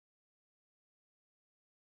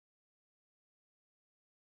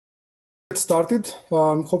Started.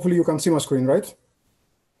 Hopefully you can see my screen, right?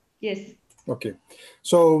 Yes. Okay.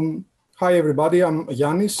 So, hi everybody, I'm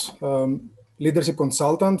Yannis, leadership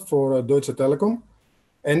consultant for Deutsche Telecom,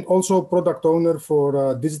 and also product owner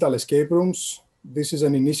for digital escape rooms. This is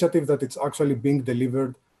an initiative that it's actually being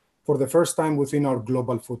delivered for the first time within our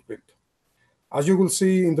global footprint. As you will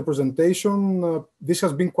see in the presentation, this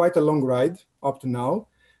has been quite a long ride up to now,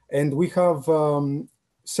 and we have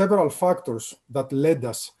several factors that led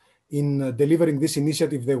us in delivering this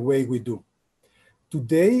initiative the way we do.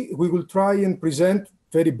 Today, we will try and present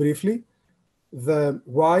very briefly the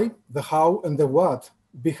why, the how, and the what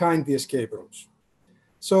behind the escape rooms.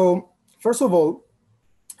 So first of all,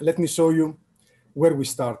 let me show you where we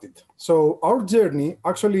started. So our journey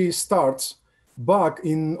actually starts back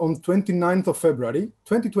on 29th of February,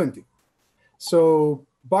 2020. So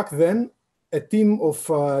back then, a team of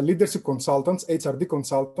leadership consultants, HRD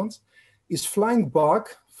consultants, is flying back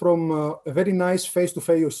from a very nice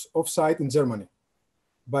face-to-face offsite in Germany.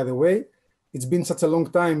 By the way, it's been such a long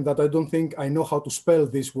time that I don't think I know how to spell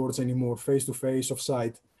these words anymore, face-to-face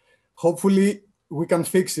offsite. Hopefully, we can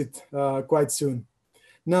fix it quite soon.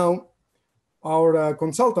 Now, our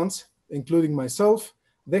consultants, including myself,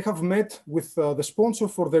 they have met with the sponsor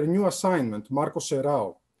for their new assignment, Marco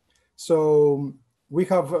Serrao. So we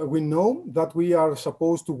know that we are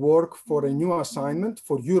supposed to work for a new assignment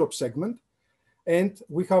for Europe segment, and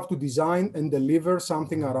we have to design and deliver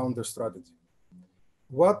something around the strategy.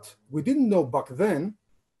 What we didn't know back then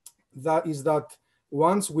is that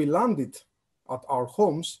once we landed at our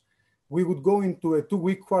homes, we would go into a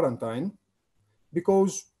 2-week quarantine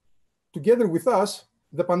because together with us,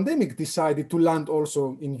 the pandemic decided to land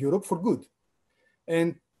also in Europe for good.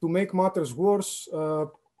 And to make matters worse,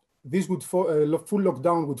 this would full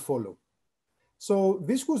lockdown would follow. So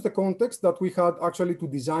this was the context that we had actually to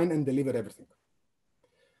design and deliver everything.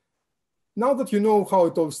 Now that you know how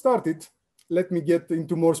it all started, let me get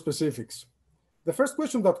into more specifics. The first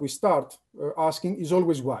question that we start asking is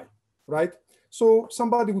always why, right? So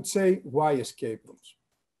somebody would say, why escape rooms?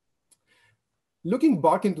 Looking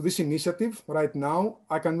back into this initiative right now,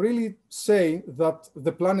 I can really say that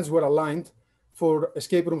the planets were aligned for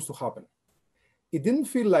escape rooms to happen. It didn't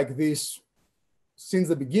feel like this since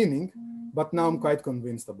the beginning, but now I'm quite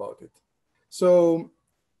convinced about it. So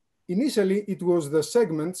initially, it was the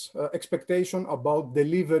segment's expectation about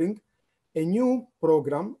delivering a new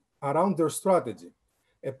program around their strategy,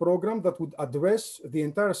 a program that would address the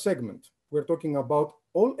entire segment. We're talking about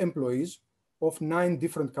all employees of 9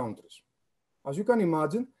 different countries. As you can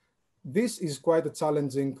imagine, this is quite a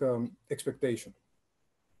challenging expectation.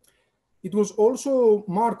 It was also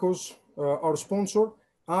Marco's, our sponsor,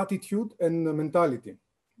 attitude and mentality.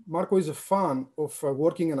 Marco is a fan of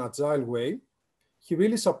working in an agile way. He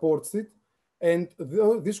really supports it. And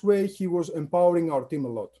this way, he was empowering our team a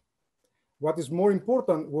lot. What is more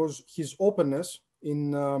important was his openness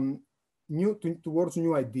towards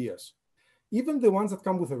new ideas, even the ones that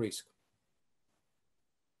come with a risk.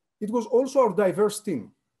 It was also our diverse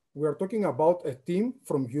team. We are talking about a team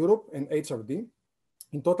from Europe and HRD,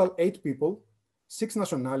 in total 8 people, 6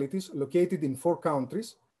 nationalities located in 4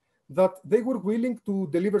 countries, that they were willing to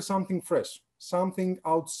deliver something fresh, something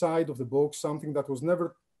outside of the box, something that was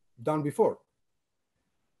never done before.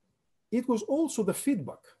 It was also the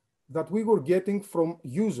feedback that we were getting from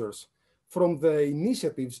users, from the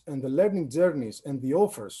initiatives and the learning journeys and the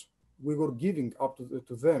offers we were giving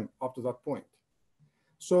to them up to that point.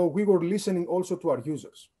 So we were listening also to our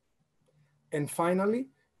users. And finally,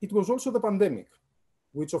 it was also the pandemic,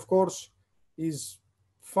 which of course is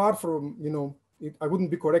far from, I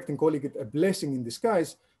wouldn't be correct in calling it a blessing in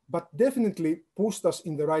disguise, but definitely pushed us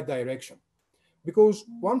in the right direction. Because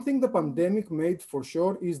one thing the pandemic made for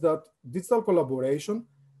sure is that digital collaboration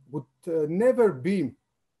would never be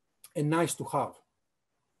a nice to have,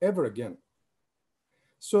 ever again.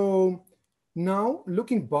 So now,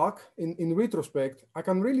 looking back in retrospect, I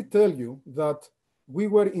can really tell you that we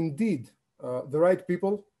were indeed the right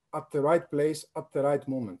people at the right place at the right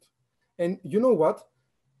moment. And you know what?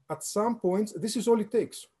 At some points, this is all it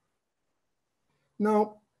takes.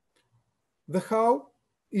 Now, the how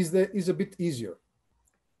is a bit easier.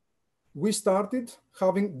 We started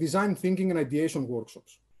having design thinking and ideation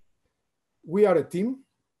workshops. We are a team,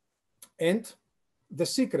 and the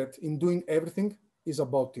secret in doing everything is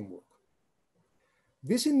about teamwork.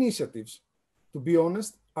 These initiatives, to be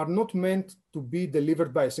honest, are not meant to be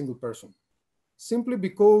delivered by a single person, simply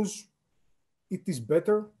because it is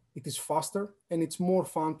better, it is faster, and it's more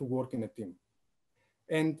fun to work in a team.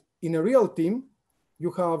 And in a real team, you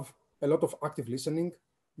have a lot of active listening,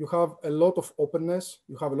 you have a lot of openness,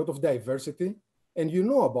 you have a lot of diversity, and you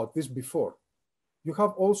know about this before, you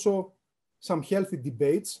have also some healthy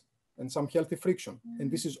debates and some healthy friction, and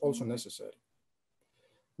this is also necessary.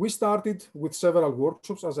 We started with several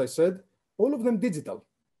workshops, as I said, all of them digital.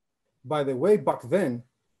 By the way, back then,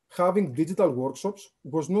 having digital workshops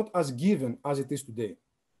was not as given as it is today.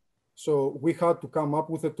 So we had to come up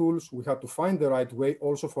with the tools, we had to find the right way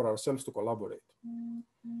also for ourselves to collaborate.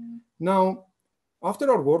 Now, after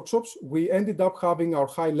our workshops, we ended up having our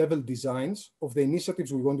high-level designs of the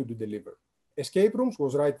initiatives we wanted to deliver. Escape rooms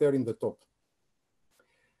was right there in the top.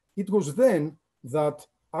 It was then that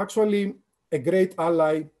actually a great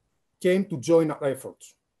ally came to join our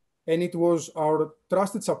efforts. And it was our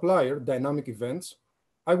trusted supplier, Dynamic Events,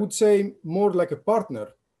 I would say more like a partner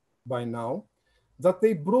by now, that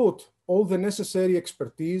they brought all the necessary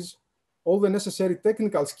expertise, all the necessary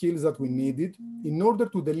technical skills that we needed in order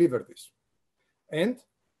to deliver this. And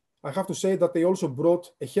I have to say that they also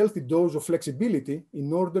brought a healthy dose of flexibility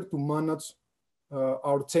in order to manage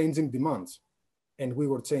our changing demands. And we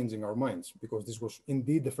were changing our minds because this was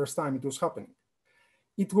indeed the first time it was happening.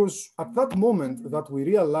 It was at that moment that we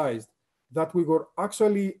realized that we were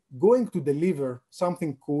actually going to deliver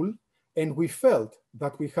something cool, and we felt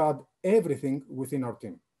that we had everything within our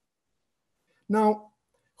team. Now,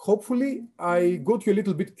 hopefully, I got you a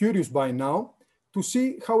little bit curious by now to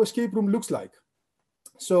see how escape room looks like.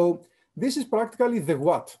 So this is practically the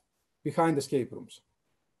what behind escape rooms.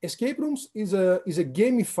 Escape rooms is a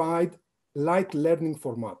gamified light learning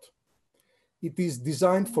format. It is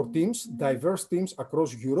designed for teams, diverse teams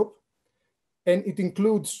across Europe, and it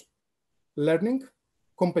includes learning,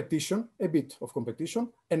 competition, a bit of competition,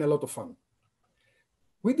 and a lot of fun.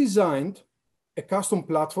 We designed a custom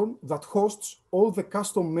platform that hosts all the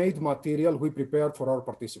custom-made material we prepared for our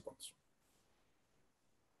participants.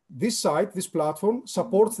 This site, this platform,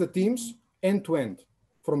 supports the teams end-to-end,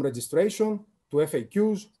 from registration to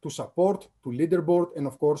FAQs, to support, to leaderboard, and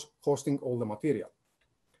of course, hosting all the material.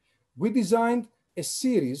 We designed a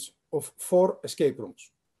series of 4 escape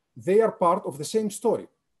rooms. They are part of the same story.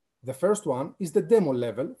 The first one is the demo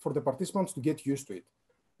level for the participants to get used to it.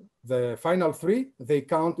 The final 3, they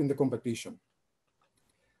count in the competition.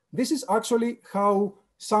 This is actually how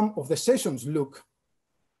some of the sessions look.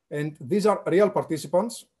 And these are real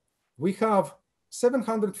participants. We have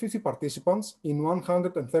 750 participants in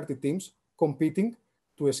 130 teams competing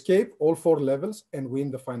to escape all 4 levels and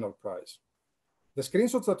win the final prize. The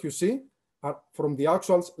screenshots that you see are from the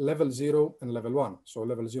actuals level 0 and level 1. So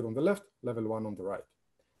level 0 on the left, level 1 on the right.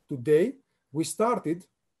 Today, we started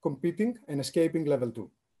competing and escaping level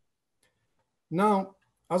 2. Now,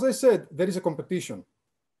 as I said, there is a competition.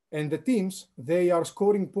 And the teams, they are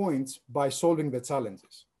scoring points by solving the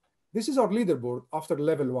challenges. This is our leaderboard after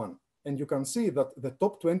level 1. And you can see that the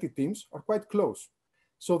top 20 teams are quite close.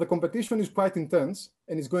 So the competition is quite intense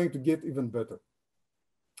and is going to get even better.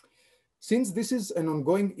 Since this is an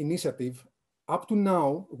ongoing initiative, up to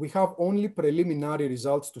now, we have only preliminary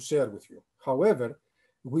results to share with you. However,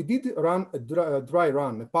 we did run a dry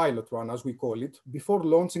run, a pilot run, as we call it, before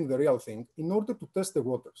launching the real thing in order to test the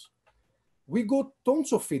waters. We got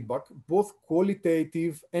tons of feedback, both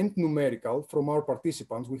qualitative and numerical, from our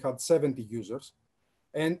participants. We had 70 users.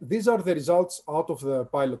 And these are the results out of the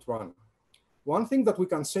pilot run. One thing that we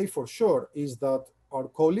can say for sure is that our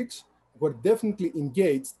colleagues were definitely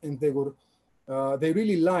engaged, and they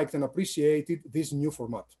really liked and appreciated this new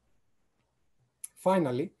format.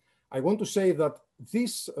 Finally, I want to say that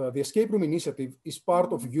the Escape Room Initiative is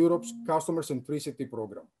part of Europe's Customer Centricity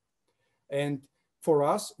program. And for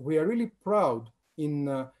us, we are really proud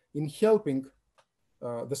in helping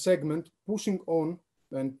the segment, pushing on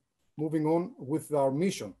and moving on with our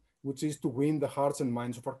mission, which is to win the hearts and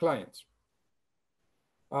minds of our clients.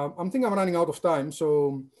 I think I'm running out of time,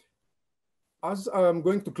 so as I'm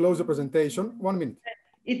going to close the presentation, 1 minute.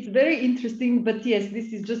 It's very interesting, but yes,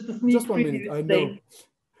 this is just a sneak preview. Just 1 minute, I know.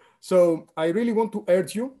 So I really want to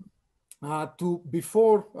urge you to,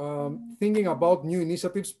 before thinking about new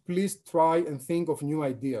initiatives, please try and think of new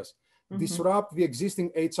ideas. Disrupt the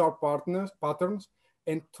existing HR patterns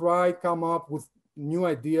and try come up with new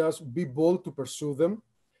ideas, be bold to pursue them.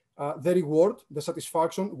 The reward, the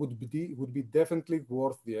satisfaction would be definitely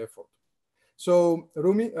worth the effort. So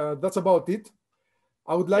Rumi, that's about it.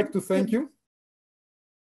 I would like to thank you